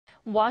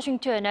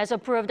Washington has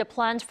approved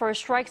plans for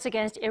strikes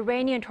against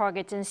Iranian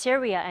targets in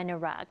Syria and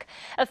Iraq.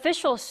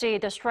 Officials say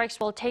the strikes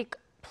will take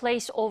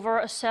place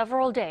over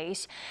several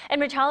days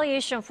in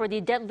retaliation for the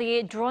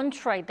deadly drone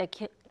strike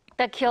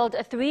that killed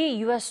 3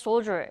 U.S.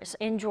 soldiers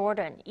in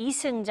Jordan. Lee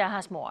Seung-ja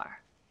has more.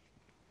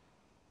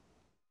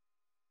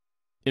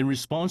 In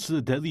response to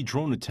the deadly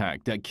drone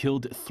attack that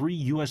killed 3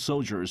 U.S.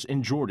 soldiers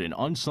in Jordan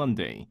on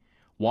Sunday,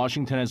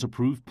 Washington has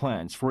approved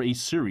plans for a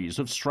series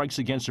of strikes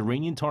against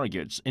Iranian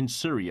targets in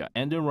Syria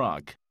and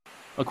Iraq.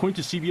 According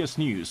to CBS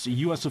News,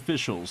 U.S.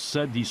 officials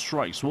said these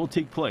strikes will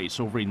take place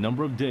over a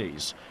number of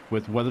days,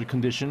 with weather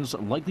conditions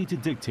likely to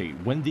dictate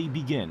when they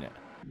begin.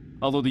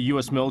 Although the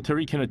U.S.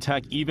 military can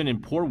attack even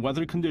in poor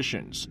weather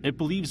conditions, it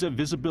believes that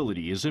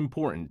visibility is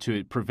important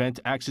to prevent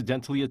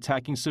accidentally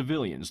attacking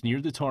civilians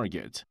near the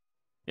target.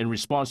 In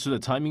response to the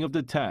timing of the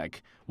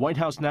attack, White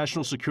House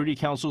National Security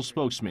Council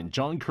spokesman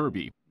John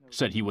Kirby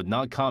said he would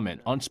not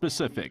comment on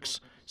specifics,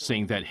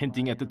 saying that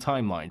hinting at the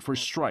timeline for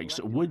strikes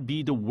would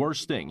be the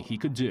worst thing he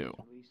could do.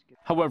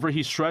 However,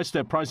 he stressed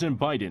that President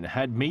Biden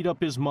had made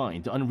up his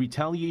mind on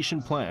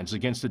retaliation plans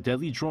against the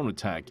deadly drone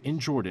attack in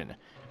Jordan,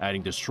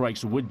 adding the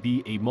strikes would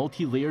be a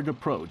multi-layered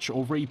approach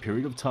over a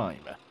period of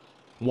time.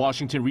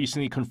 Washington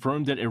recently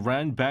confirmed that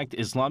Iran-backed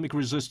Islamic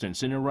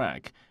Resistance in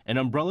Iraq, an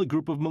umbrella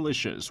group of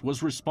militias,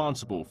 was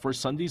responsible for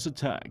Sunday's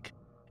attack.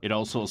 It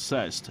also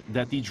assessed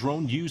that the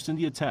drone used in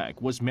the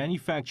attack was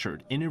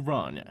manufactured in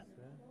Iran.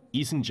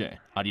 Lee Seung-ja,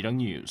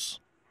 ArirangNews.